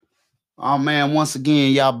Oh man, once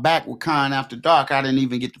again, y'all back with Con After Dark. I didn't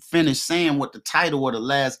even get to finish saying what the title of the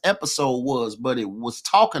last episode was, but it was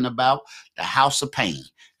talking about the House of Pain.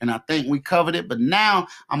 And I think we covered it, but now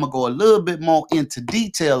I'm gonna go a little bit more into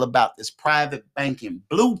detail about this private banking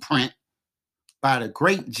blueprint by the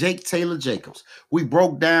great Jake Taylor Jacobs. We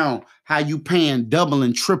broke down how you paying double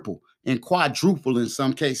and triple and quadruple in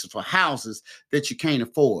some cases for houses that you can't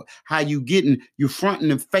afford. How you fronting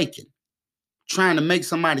and faking, trying to make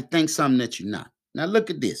somebody think something that you're not. Now look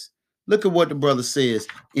at this. Look at what the brother says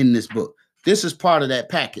in this book. This is part of that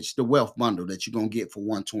package, the wealth bundle that you're going to get for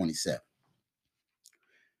 127.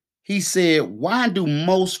 He said, why do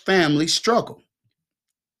most families struggle?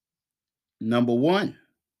 Number one,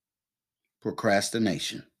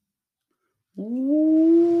 procrastination.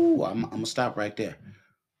 Ooh, I'm going to stop right there.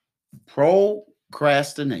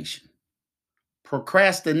 Procrastination.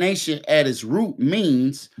 Procrastination at its root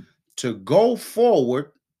means to go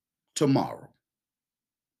forward tomorrow.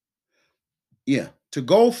 Yeah, to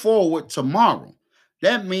go forward tomorrow.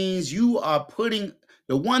 That means you are putting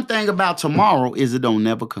the one thing about tomorrow is it don't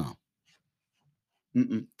never come.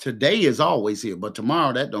 Today is always here, but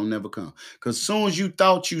tomorrow that don't never come. Because soon as you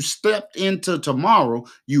thought you stepped into tomorrow,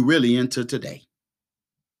 you really into today.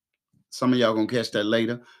 Some of y'all gonna catch that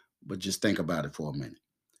later, but just think about it for a minute.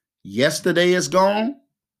 Yesterday is gone,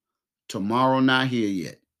 tomorrow not here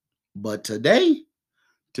yet. But today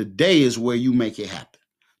is where you make it happen.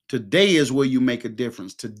 Today is where you make a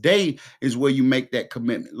difference. Today is where you make that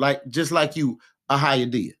commitment. Like just like you, Ahaya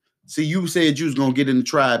did. See, you said you was gonna get in the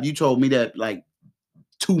tribe. You told me that like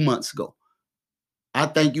 2 months ago. I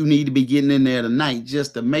think you need to be getting in there tonight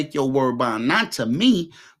just to make your word bond, not to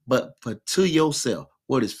me, but to yourself.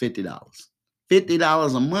 What is $50?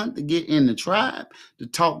 $50 a month to get in the tribe, to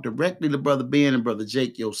talk directly to Brother Ben and Brother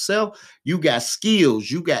Jake yourself. You got skills,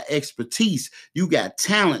 you got expertise, you got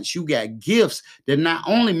talents, you got gifts that not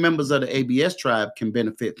only members of the ABS tribe can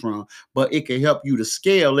benefit from, but it can help you to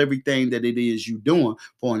scale everything that it is you're doing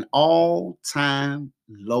for an all-time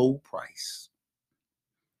low price.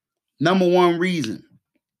 Number one reason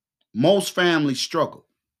most families struggle: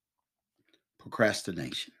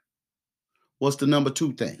 procrastination. What's the number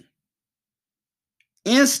two thing?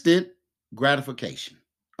 Instant gratification.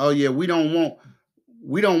 Oh yeah, we don't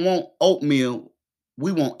want oatmeal.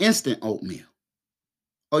 We want instant oatmeal.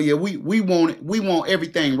 Oh yeah, we want it. We want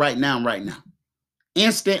everything right now, right now.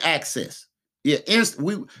 Instant access. Yeah,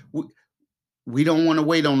 we don't want to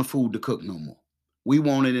wait on the food to cook no more. We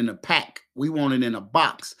want it in a pack. We want it in a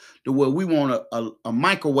box. To where we want a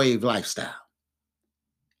microwave lifestyle.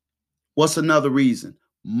 What's another reason?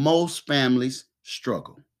 Most families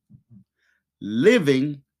struggle: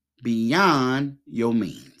 living beyond your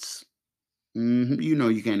means. You know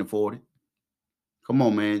you can't afford it. Come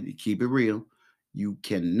on, man. You keep it real. You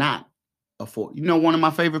cannot afford. You know one of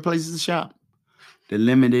my favorite places to shop? The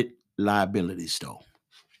limited liability store.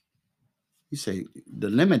 You say the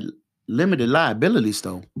limited liability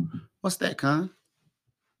store. What's that, Con?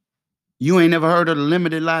 You ain't never heard of the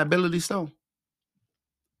limited liability store?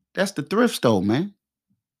 That's the thrift store, man.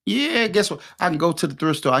 Yeah, guess what? I can go to the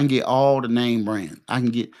thrift store. I can get all the name brands. I can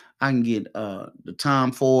get the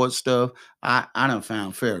Tom Ford stuff. I done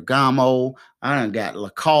found Ferragamo. I done got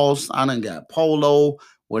Lacoste. I done got Polo.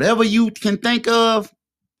 Whatever you can think of,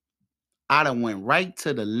 I done went right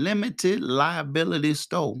to the limited liability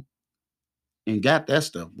store and got that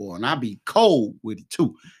stuff, boy. And I be cold with it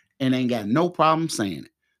too. And ain't got no problem saying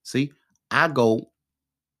it. See, I go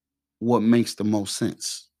what makes the most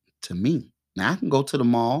sense to me. Now I can go to the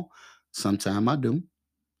mall. Sometime I do.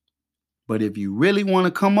 But if you really want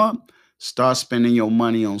to come up, start spending your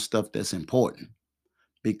money on stuff that's important.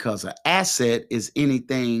 Because an asset is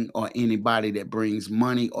anything or anybody that brings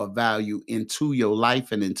money or value into your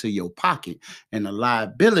life and into your pocket. And a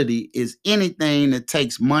liability is anything that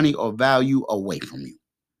takes money or value away from you.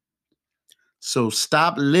 So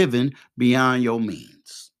stop living beyond your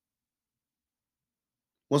means.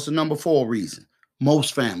 What's the number 4 reason?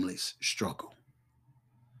 Most families struggle: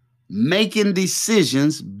 making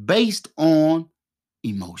decisions based on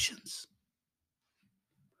emotions.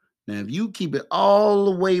 Now, if you keep it all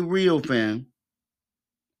the way real, fam,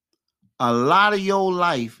 a lot of your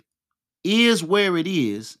life is where it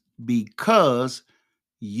is because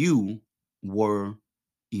you were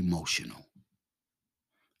emotional.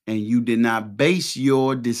 And you did not base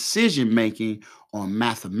your decision making on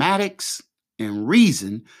mathematics and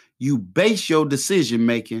reason. You base your decision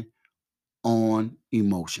making on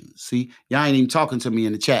emotions. See, y'all ain't even talking to me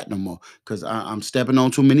in the chat no more because I'm stepping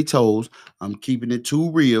on too many toes. I'm keeping it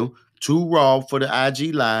too real, too raw for the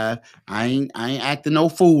IG live. I ain't acting no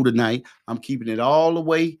fool tonight. I'm keeping it all the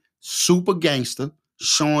way super gangster,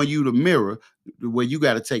 showing you the mirror where you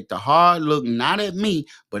got to take the hard look, not at me,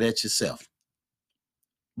 but at yourself.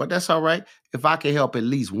 But that's all right. If I can help at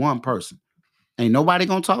least one person, ain't nobody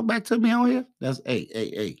gonna talk back to me on here. That's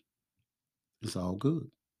hey. It's all good.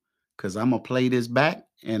 Cause I'm gonna play this back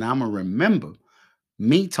and I'm gonna remember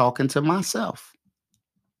me talking to myself.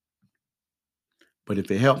 But if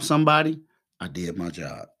it helps somebody, I did my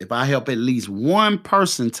job. If I help at least one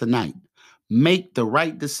person tonight make the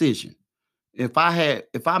right decision, if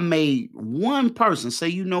I made one person say,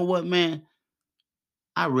 you know what, man,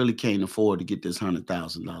 I really can't afford to get this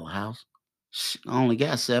 $100,000 house. I only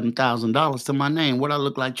got $7,000 to my name. What I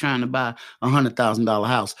look like trying to buy $100,000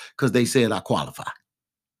 house because they said I qualify.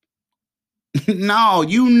 No,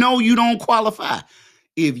 you know you don't qualify.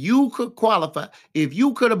 If you could qualify, if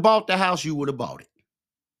you could have bought the house, you would have bought it.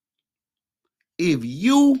 If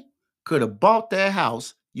you could have bought that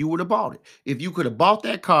house, you would have bought it. If you could have bought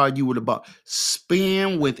that car, you would have bought.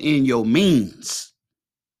 Spend within your means.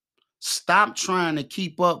 Stop trying to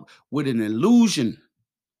keep up with an illusion.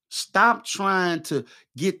 Stop trying to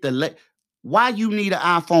get why you need an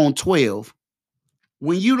iPhone 12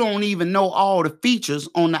 when you don't even know all the features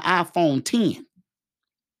on the iPhone 10.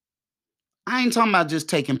 I ain't talking about just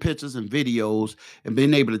taking pictures and videos and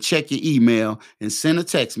being able to check your email and send a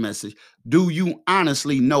text message. Do you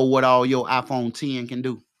honestly know what all your iPhone 10 can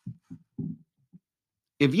do?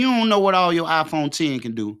 If you don't know what all your iPhone 10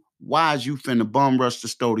 can do, why is you finna bum rush the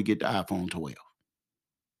store to get the iPhone 12?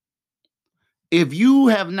 If you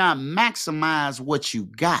have not maximized what you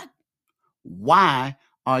got, why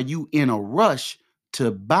are you in a rush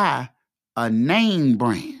to buy a name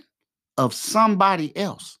brand of somebody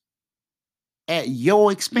else at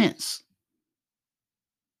your expense?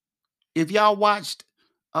 If y'all watched,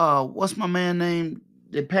 what's my man name?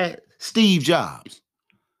 Steve Jobs.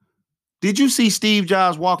 Did you see Steve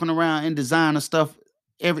Jobs walking around in designer stuff?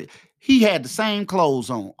 He had the same clothes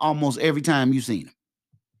on almost every time you seen him.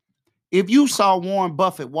 If you saw Warren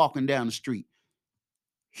Buffett walking down the street,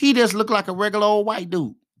 he just looked like a regular old white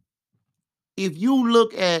dude. If you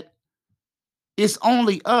look at, it's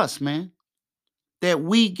only us, man, that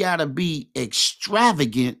we gotta be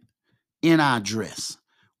extravagant in our dress.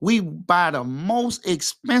 We buy the most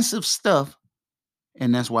expensive stuff,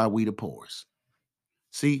 and that's why we the poorest.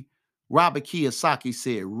 See, Robert Kiyosaki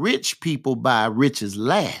said, rich people buy riches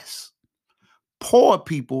last. Poor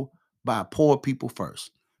people buy poor people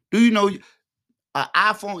first. Do you know an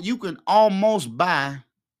iPhone you can almost buy?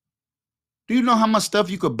 Do you know how much stuff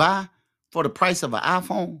you could buy for the price of an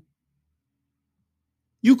iPhone?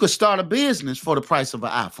 You could start a business for the price of an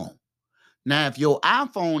iPhone. Now, if your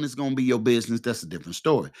iPhone is going to be your business, that's a different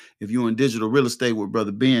story. If you're in digital real estate with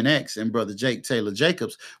Brother Ben X and Brother Jake Taylor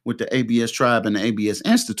Jacobs with the ABS Tribe and the ABS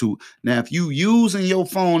Institute, now, if you using your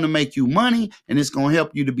phone to make you money and it's going to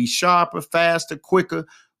help you to be sharper, faster, quicker,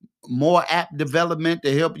 more app development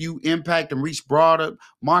to help you impact and reach broader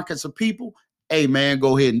markets of people, hey, man,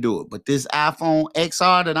 go ahead and do it. But this iPhone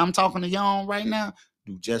XR that I'm talking to y'all on right now,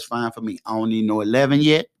 do just fine for me. I don't need no 11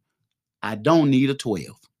 yet. I don't need a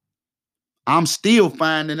 12. I'm still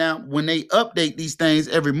finding out when they update these things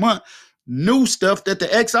every month, new stuff that the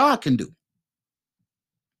XR can do.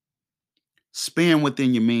 Spend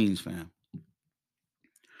within your means, fam.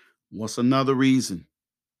 What's another reason?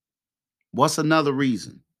 What's another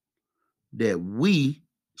reason that we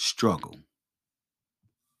struggle?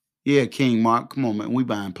 Yeah, King Mark, come on, man. We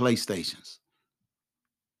buying PlayStations.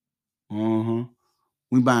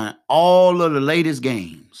 We buying all of the latest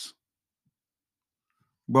games.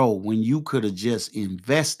 Bro, when you could have just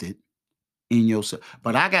invested in yourself.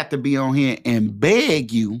 But I got to be on here and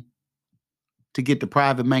beg you to get the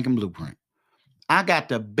private banking blueprint. I got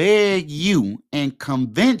to beg you and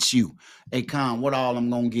convince you, hey, Con, what all I'm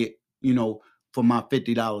going to get, for my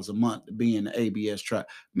 $50 a month to be in the ABS Tribe.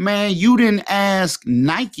 Man, you didn't ask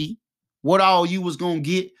Nike what all you was going to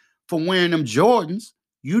get for wearing them Jordans.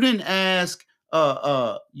 You didn't ask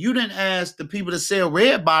the people that sell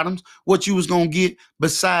red bottoms what you was going to get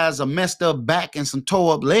besides a messed up back and some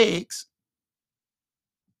tore up legs.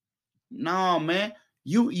 No, man.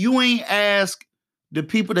 You ain't ask the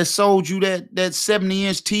people that sold you that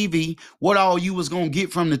 70-inch TV what all you was going to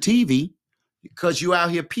get from the TV, because you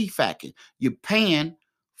out here p-facking. You're paying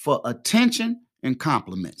for attention and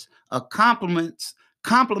compliments.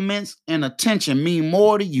 Compliments and attention mean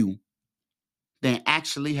more to you than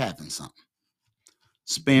actually having something.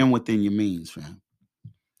 Spend within your means, fam.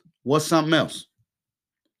 What's something else?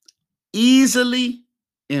 Easily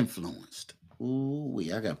influenced. Ooh,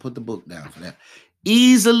 I got to put the book down for that.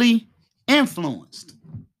 Easily influenced.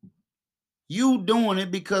 You doing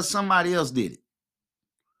it because somebody else did it.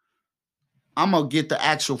 I'm going to get the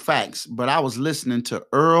actual facts, but I was listening to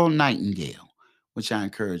Earl Nightingale, which I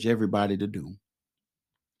encourage everybody to do.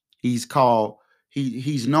 He's called,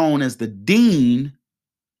 he's known as the Dean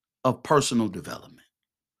of Personal Development.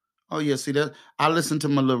 Oh, yeah, see that? I listen to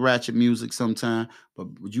my little ratchet music sometime, but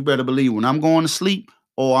you better believe when I'm going to sleep,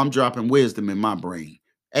 oh, I'm dropping wisdom in my brain.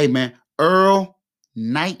 Hey, man, Earl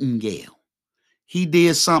Nightingale. He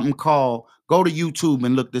did something called, go to YouTube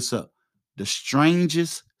and look this up, The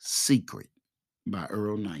Strangest Secret by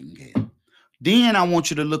Earl Nightingale. Then I want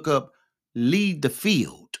you to look up Lead the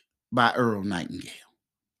Field by Earl Nightingale.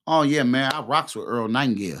 Oh, yeah, man, I rocks with Earl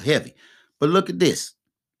Nightingale heavy. But look at this.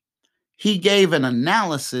 He gave an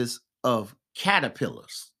analysis of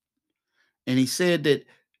caterpillars. And he said that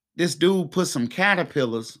this dude put some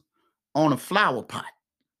caterpillars on a flower pot,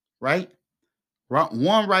 right?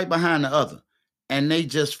 One right behind the other. And they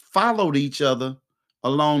just followed each other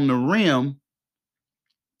along the rim.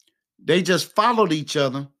 They just followed each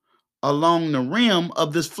other along the rim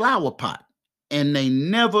of this flower pot. And they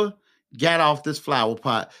never got off this flower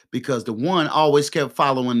pot because the one always kept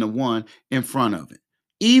following the one in front of it.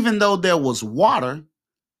 Even though there was water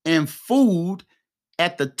and food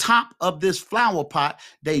at the top of this flower pot,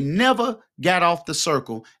 they never got off the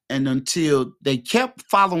circle, and until they kept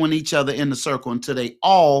following each other in the circle until they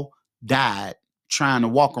all died trying to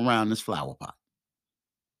walk around this flower pot.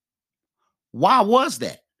 Why was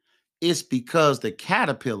that? It's because the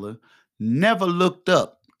caterpillar never looked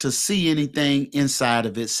up to see anything inside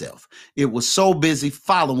of itself. It was so busy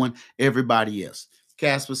following everybody else.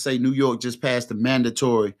 Casper say New York just passed the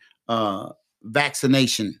mandatory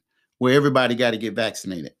vaccination where everybody got to get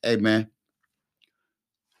vaccinated. Hey, man,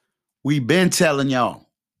 we've been telling y'all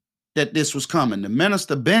that this was coming. The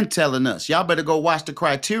minister been telling us, y'all better go watch the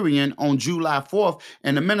Criterion on July 4th.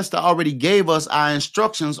 And the minister already gave us our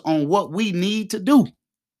instructions on what we need to do.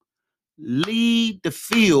 Lead the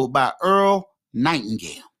Field by Earl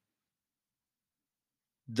Nightingale.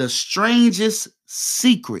 The Strangest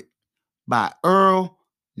Secret by Earl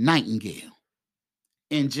Nightingale.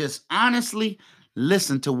 And just honestly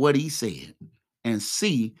listen to what he said and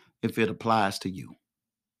see if it applies to you.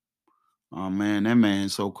 Oh, man, that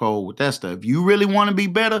man's so cold with that stuff. If you really want to be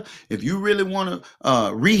better, if you really want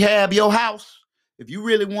to rehab your house, if you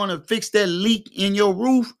really want to fix that leak in your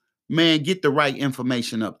roof, man, get the right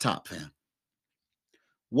information up top, fam.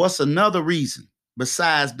 What's another reason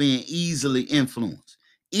besides being easily influenced,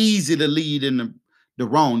 easy to lead in the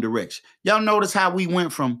wrong direction? Y'all notice how we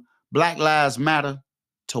went from Black Lives Matter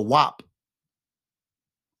to WAP?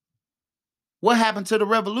 What happened to the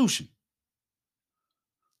revolution?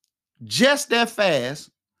 Just that fast,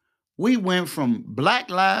 we went from Black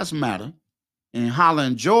Lives Matter and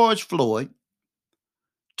hollering George Floyd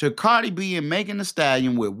to Cardi B and Megan Thee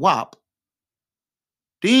Stallion with WAP.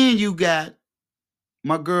 Then you got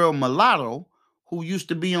my girl Mulatto, who used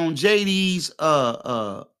to be on JD's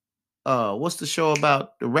what's the show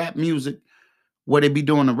about the rap music where they be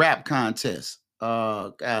doing the rap contest?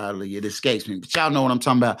 Golly, it escapes me, but y'all know what I'm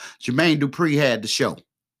talking about. Jermaine Dupri had the show.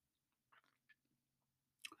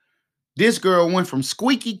 This girl went from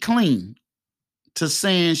squeaky clean to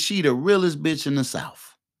saying she the realest bitch in the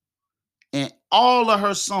South. And all of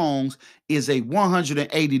her songs is a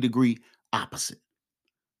 180-degree opposite.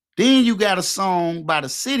 Then you got a song by the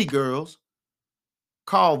City Girls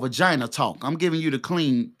called Vagina Talk. I'm giving you the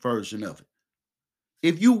clean version of it.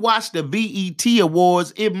 If you watch the BET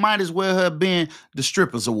Awards, it might as well have been the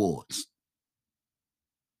Strippers Awards.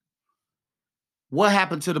 What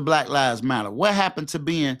happened to the Black Lives Matter? What happened to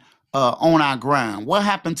being on our ground? What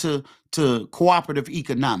happened to cooperative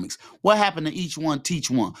economics? What happened to each one teach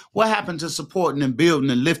one? What happened to supporting and building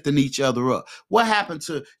and lifting each other up? What happened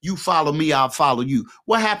to you follow me, I'll follow you?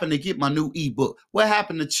 What happened to get my new ebook? What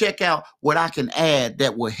happened to check out what I can add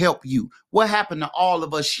that will help you? What happened to all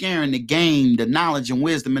of us sharing the game, the knowledge and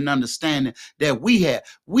wisdom and understanding that we have?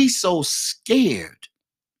 We so scared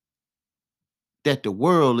that the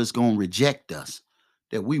world is going to reject us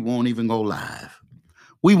that we won't even go live.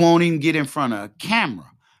 We won't even get in front of a camera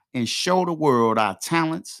and show the world our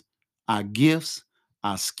talents, our gifts,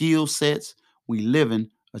 our skill sets. We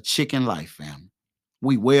living a chicken life, family.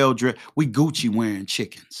 We well-dressed. We Gucci wearing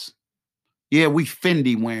chickens. Yeah, we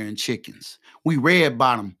Fendi wearing chickens. We Red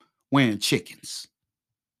Bottom wearing chickens.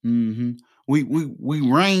 We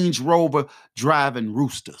Range Rover driving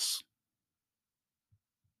roosters.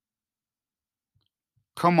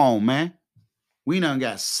 Come on, man. We done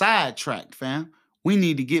got sidetracked, fam. We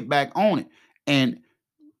need to get back on it. And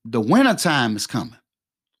the wintertime is coming.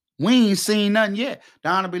 We ain't seen nothing yet. The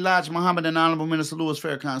Honorable Elijah Muhammad and Honorable Minister Louis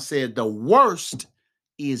Farrakhan said the worst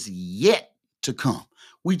is yet to come.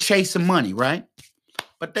 We chasing money, right?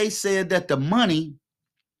 But they said that the money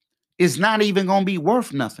is not even going to be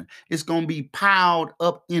worth nothing. It's going to be piled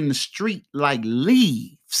up in the street like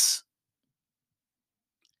leaves.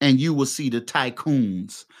 And you will see the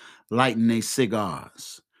tycoons lighting their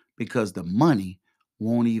cigars because the money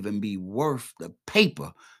won't even be worth the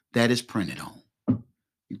paper that is printed on.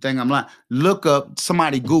 You think I'm lying? Look up,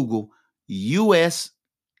 somebody Google U.S.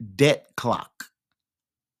 debt clock.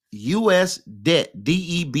 U.S. debt,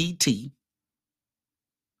 D-E-B-T,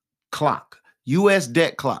 clock. U.S.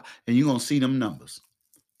 debt clock. And you're going to see them numbers.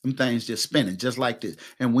 Them things just spinning just like this.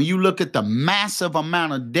 And when you look at the massive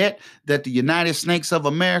amount of debt that the United Snakes of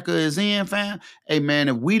America is in, fam, hey, man,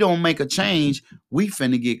 if we don't make a change, we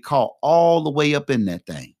finna get caught all the way up in that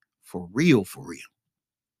thing. For real, for real.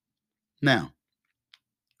 Now,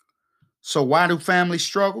 so why do families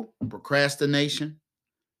struggle? Procrastination,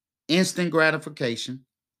 instant gratification,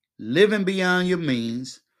 living beyond your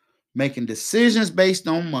means, making decisions based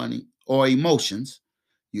on money or emotions.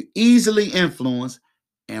 You easily influence.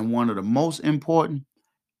 And one of the most important,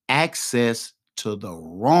 access to the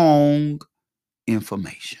wrong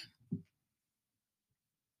information.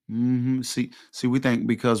 See, we think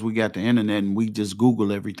because we got the internet and we just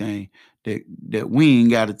Google everything that we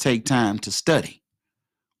ain't got to take time to study.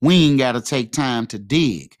 We ain't got to take time to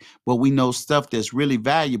dig. But we know stuff that's really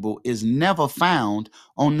valuable is never found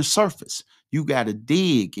on the surface. You got to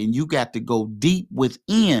dig and you got to go deep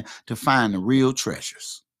within to find the real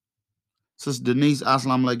treasures. Sister Denise,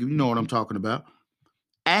 assalamu alaikum, you know what I'm talking about.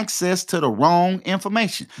 Access to the wrong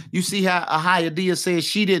information. You see how Ahayadiyah says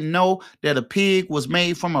she didn't know that a pig was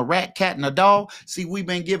made from a rat, cat, and a dog? See, we've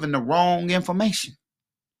been given the wrong information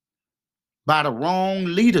by the wrong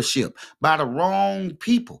leadership, by the wrong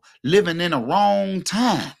people, living in a wrong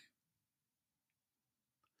time.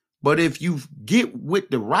 But if you get with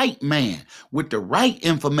the right man, with the right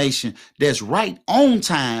information that's right on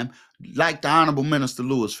time, like the Honorable Minister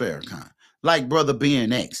Louis Farrakhan, like Brother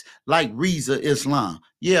BNX, like Reza Islam,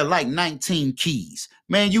 like 19 Keys.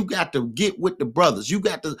 Man, you got to get with the brothers. You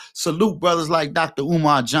got to salute brothers like Dr.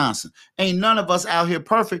 Umar Johnson. Ain't none of us out here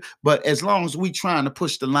perfect, but as long as we trying to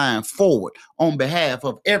push the line forward on behalf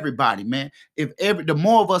of everybody, man, the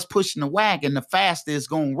more of us pushing the wagon, the faster it's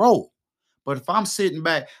going to roll. But if I'm sitting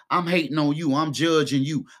back, I'm hating on you, I'm judging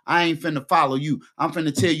you, I ain't finna follow you, I'm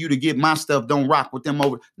finna tell you to get my stuff, don't rock with them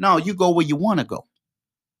over. No, you go where you want to go.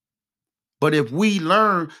 But if we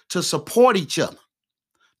learn to support each other,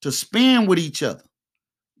 to spend with each other,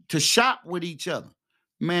 to shop with each other,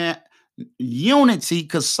 man, unity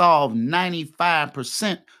could solve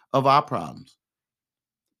 95% of our problems.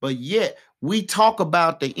 But yet, we talk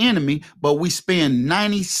about the enemy, but we spend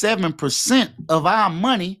 97% of our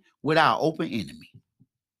money with our open enemy.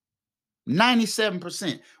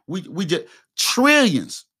 97%. We just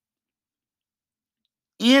trillions.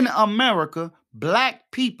 In America, Black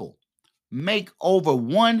people make over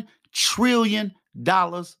 $1 trillion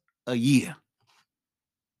a year.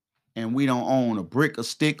 And we don't own a brick, a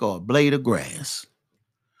stick, or a blade of grass.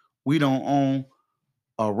 We don't own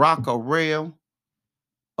a rock, a rail,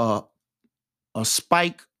 a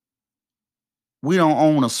spike. We don't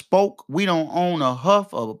own a spoke. We don't own a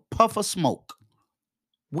huff or a puff of smoke.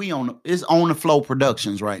 It's on the flow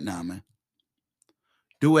productions right now, man.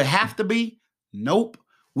 Do it have to be? Nope.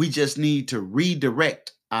 We just need to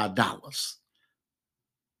redirect our dollars.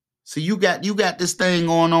 See, you got this thing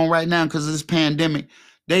going on right now because of this pandemic.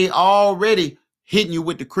 They already hitting you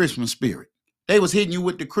with the Christmas spirit. They was hitting you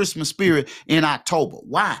with the Christmas spirit in October.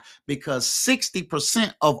 Why? Because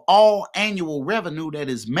 60% of all annual revenue that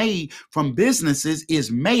is made from businesses is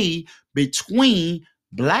made between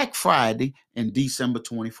Black Friday and December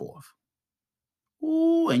 24th.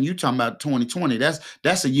 Ooh, and you talking about 2020.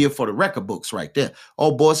 That's a year for the record books right there.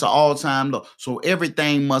 Oh boy, it's an all-time low. So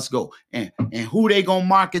everything must go. And who they gonna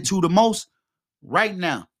market to the most? Right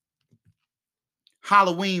now.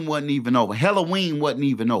 Halloween wasn't even over. Halloween wasn't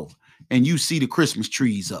even over. And you see the Christmas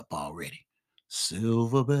trees up already.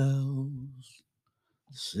 Silver bells,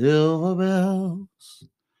 silver bells.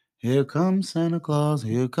 Here comes Santa Claus.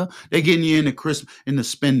 Here come. They're getting you in the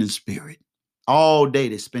spending spirit. All day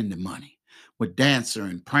they're spending money with Dancer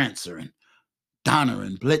and Prancer and Donner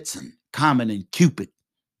and Blitzen, Comet and Cupid,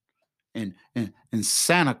 and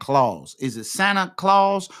Santa Claus. Is it Santa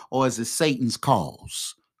Claus or is it Satan's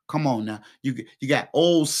cause? Come on now. You got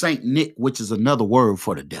Old Saint Nick, which is another word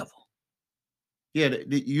for the devil. Yeah,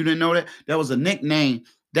 you didn't know that? That was a nickname.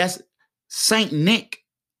 That's Saint Nick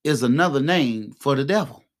is another name for the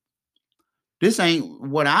devil. This ain't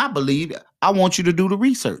what I believe. I want you to do the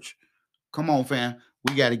research. Come on, fam.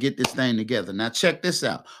 We got to get this thing together. Now, check this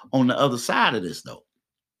out. On the other side of this, though,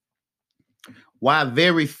 Why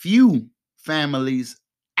very few families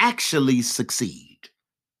actually succeed.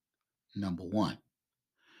 Number one,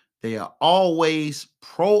 they are always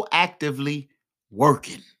proactively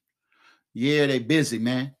working. Yeah, they busy,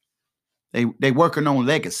 man. They working on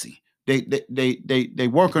legacy. They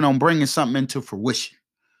working on bringing something into fruition.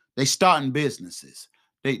 They starting businesses.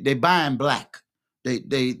 They buying black. They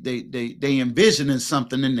envisioning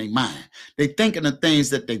something in their mind. They thinking of things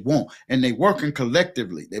that they want, and they working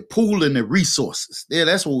collectively. They're pooling their resources. Yeah,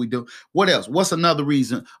 that's what we do. What else? What's another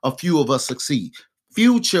reason a few of us succeed?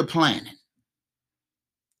 Future planning.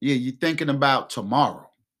 Yeah, you're thinking about tomorrow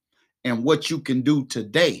and what you can do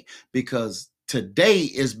today, because today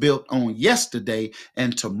is built on yesterday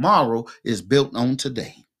and tomorrow is built on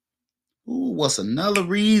today. Ooh, what's another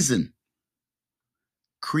reason?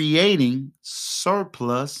 Creating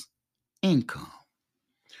surplus income.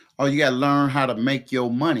 Oh, you got to learn how to make your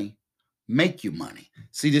money make you money.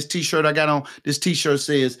 See this t-shirt I got on? This t-shirt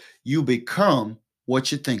says, you become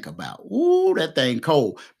what you think about. Ooh, that thing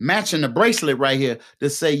cold. Matching the bracelet right here to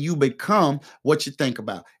say you become what you think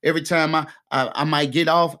about. Every time I might get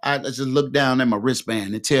off, I just look down at my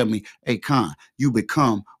wristband and tell me, hey, Con, you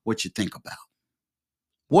become what you think about.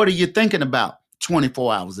 What are you thinking about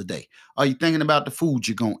 24 hours a day? Are you thinking about the food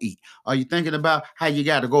you're going to eat? Are you thinking about how you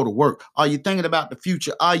got to go to work? Are you thinking about the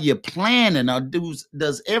future? Are you planning, or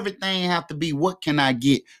does everything have to be what can I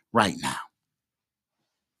get right now?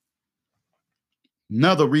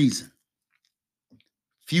 Another reason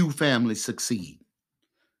few families succeed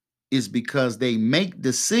is because they make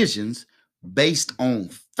decisions based on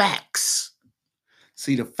facts.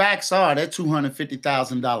 See, the facts are that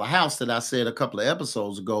 $250,000 house that I said a couple of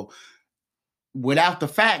episodes ago. Without the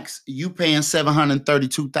facts, you paying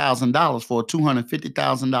 $732,000 for a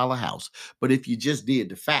 $250,000 house. But if you just did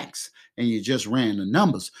the facts and you just ran the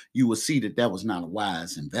numbers, you will see that that was not a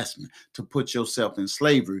wise investment to put yourself in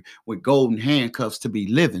slavery with golden handcuffs to be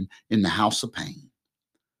living in the house of pain.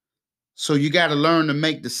 So you got to learn to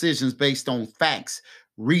make decisions based on facts,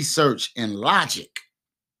 research, and logic.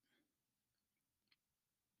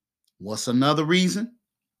 What's another reason?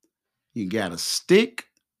 You got to stick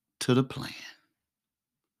to the plan.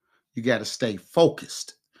 You got to stay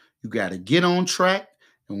focused. You got to get on track.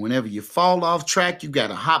 And whenever you fall off track, you got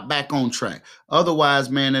to hop back on track. Otherwise,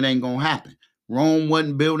 man, it ain't going to happen. Rome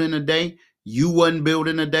wasn't built in a day. You wasn't built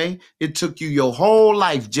in a day. It took you your whole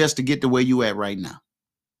life just to get to where you at right now.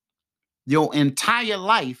 Your entire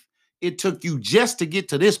life, it took you just to get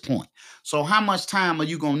to this point. So how much time are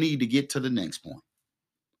you going to need to get to the next point?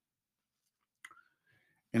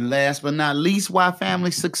 And last but not least, why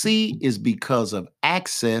families succeed is because of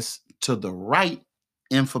access to the right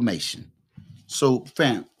information. So,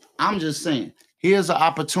 fam, I'm just saying, here's an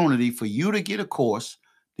opportunity for you to get a course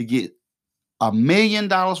to get $1 million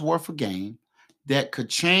worth of game that could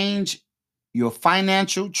change your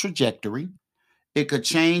financial trajectory. It could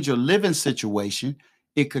change your living situation.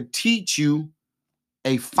 It could teach you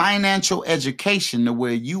a financial education to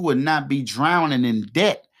where you would not be drowning in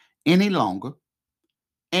debt any longer.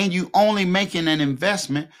 And you only making an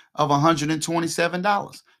investment of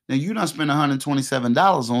 $127. Now you done spend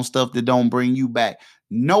 $127 on stuff that don't bring you back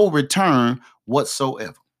no return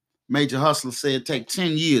whatsoever. Major Hustler said it take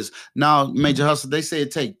 10 years. Now, Major Hustler, they say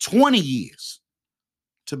it take 20 years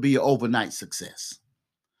to be an overnight success.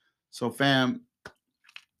 So, fam,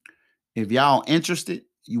 if y'all interested,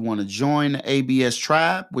 you want to join the ABS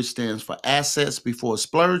tribe, which stands for Assets Before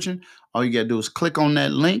Splurging, all you got to do is click on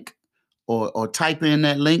that link or type in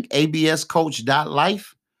that link,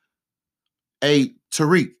 abscoach.life. Hey,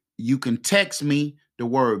 Tariq, you can text me the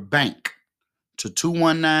word bank to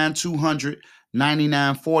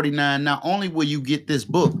 219-200-9949. Not only will you get this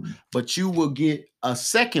book, but you will get a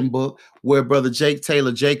second book where Brother Jake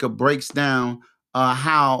Taylor Jacob breaks down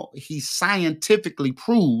how he scientifically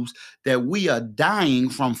proves that we are dying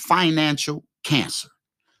from financial cancer.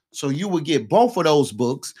 So you will get both of those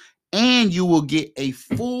books, and you will get a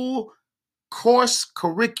full course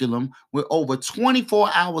curriculum with over 24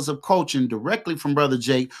 hours of coaching directly from Brother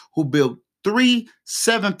Jake, who built 3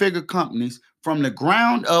 7-figure companies from the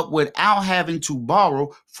ground up without having to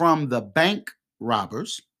borrow from the bank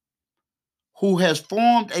robbers, who has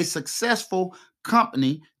formed a successful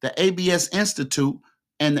company, the ABS Institute,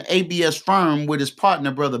 and the ABS firm with his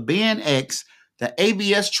partner, Brother Ben X, the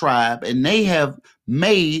ABS tribe, and they have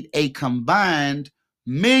made a combined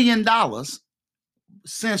 $1 million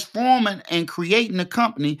since forming and creating the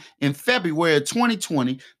company in February of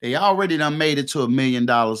 2020. They already done made it to $1 million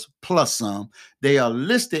plus some. They are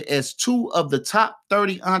listed as 2 of the top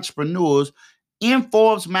 30 entrepreneurs in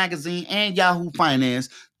Forbes magazine and Yahoo Finance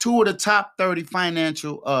two of the top 30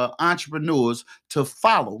 financial entrepreneurs to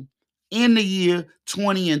follow in the year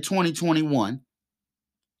 20 and 2021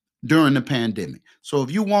 during the pandemic. So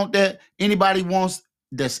if you want that, anybody wants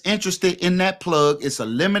that's interested in that plug, it's a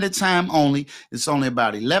limited time only. It's only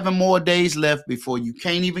about 11 more days left before you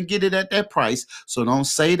can't even get it at that price. So don't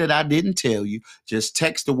say that I didn't tell you. Just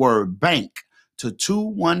text the word bank to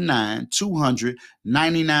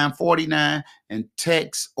 219-200-9949 and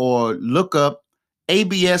text or look up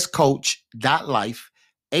abscoach.life,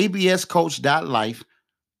 abscoach.life.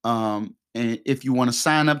 And if you want to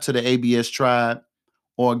sign up to the ABS tribe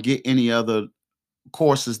or get any other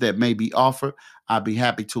courses that may be offered, I'd be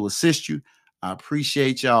happy to assist you. I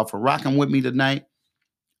appreciate y'all for rocking with me tonight.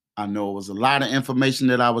 I know it was a lot of information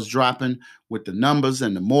that I was dropping with the numbers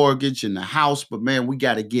and the mortgage and the house, but man, we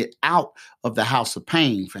got to get out of the house of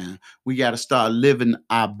pain, fam. We got to start living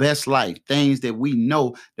our best life, things that we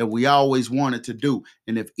know that we always wanted to do.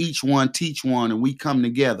 And if each one teach one and we come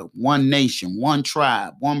together, one nation, one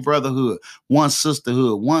tribe, one brotherhood, one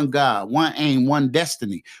sisterhood, one God, one aim, one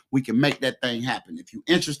destiny, we can make that thing happen. If you're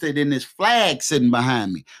interested in this flag sitting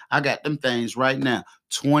behind me, I got them things right now.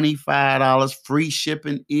 $25 free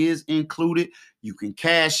shipping is included. You can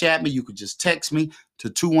cash at me. You can just text me to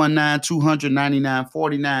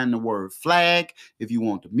 219-200-9949, the word flag. If you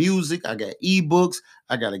want the music, I got ebooks.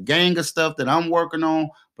 I got a gang of stuff that I'm working on.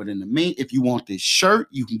 But in the meantime, if you want this shirt,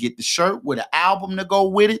 you can get the shirt with an album to go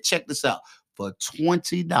with it. Check this out. For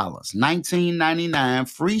 $20, $19.99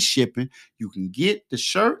 free shipping, you can get the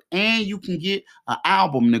shirt and you can get an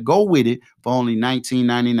album to go with it for only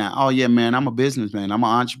 $19.99. Oh yeah, man, I'm a businessman. I'm an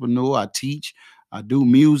entrepreneur. I teach. I do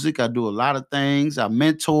music. I do a lot of things. I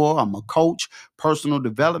mentor. I'm a coach, personal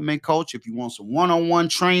development coach. If you want some one-on-one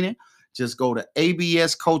training, just go to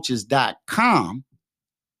abscoaches.com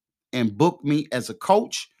and book me as a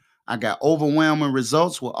coach. I got overwhelming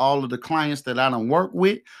results with all of the clients that I done work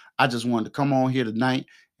with. I just wanted to come on here tonight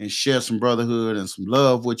and share some brotherhood and some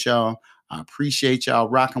love with y'all. I appreciate y'all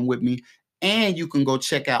rocking with me. And you can go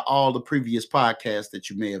check out all the previous podcasts that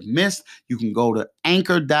you may have missed. You can go to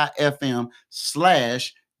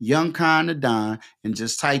anchor.fm/YoungKhanTheDon and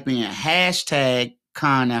just type in hashtag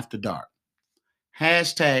Khan After Dark.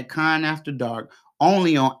 Hashtag Khan After Dark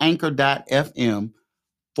only on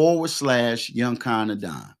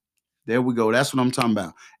anchor.fm/YoungKhanTheDon. There we go. That's what I'm talking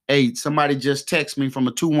about. Hey, somebody just text me from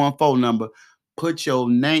a 214 number. Put your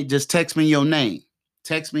name. Just text me your name.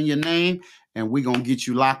 Text me your name, and we're going to get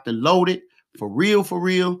you locked and loaded. For real, for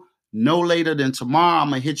real. No later than tomorrow. I'm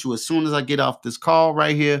going to hit you as soon as I get off this call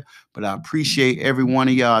right here. But I appreciate every one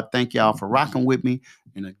of y'all. Thank y'all for rocking with me.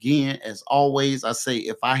 And again, as always, I say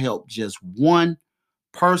if I help just one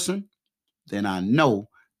person, then I know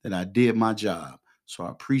that I did my job. So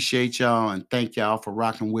I appreciate y'all and thank y'all for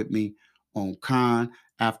rocking with me on Khan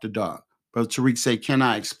After Dark. Brother Tariq say, can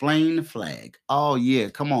I explain the flag? Oh, yeah.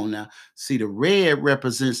 Come on now. See, the red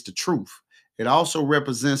represents the truth. It also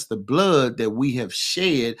represents the blood that we have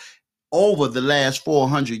shed over the last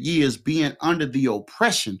 400 years being under the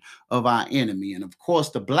oppression of our enemy. And of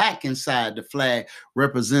course, the black inside the flag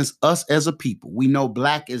represents us as a people. We know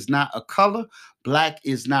black is not a color. Black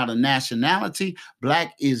is not a nationality.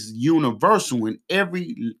 Black is universal, and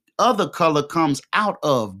every other color comes out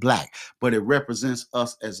of black, but it represents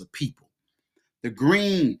us as a people. The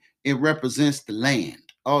green, it represents the land.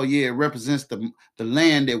 Oh, yeah, it represents the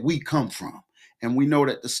land that we come from. And we know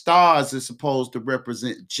that the stars is supposed to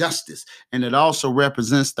represent justice. And it also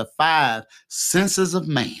represents the 5 senses of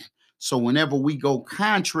man. So whenever we go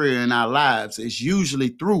contrary in our lives, it's usually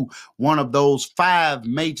through one of those 5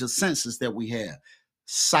 major senses that we have: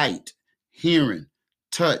 sight, hearing,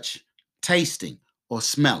 touch, tasting, or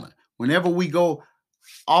smelling. Whenever we go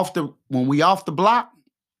when we go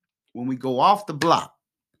off the block,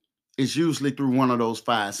 it's usually through one of those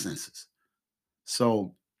 5 senses.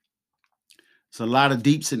 So it's a lot of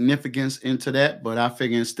deep significance into that, but I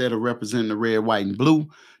figure instead of representing the red, white, and blue,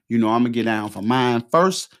 I'm going to get down for mine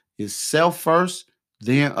first. It's self first,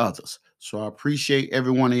 then others. So I appreciate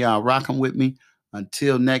every one of y'all rocking with me.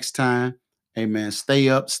 Until next time, amen. Stay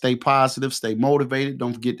up, stay positive, stay motivated.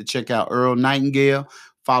 Don't forget to check out Earl Nightingale.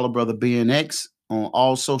 Follow Brother BNX on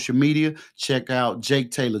all social media. Check out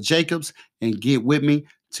Jake Taylor Jacobs and get with me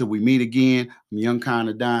till we meet again. I'm Young Khan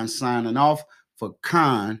the Don signing off for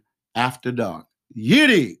Khan After Dark.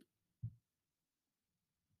 Yiddy!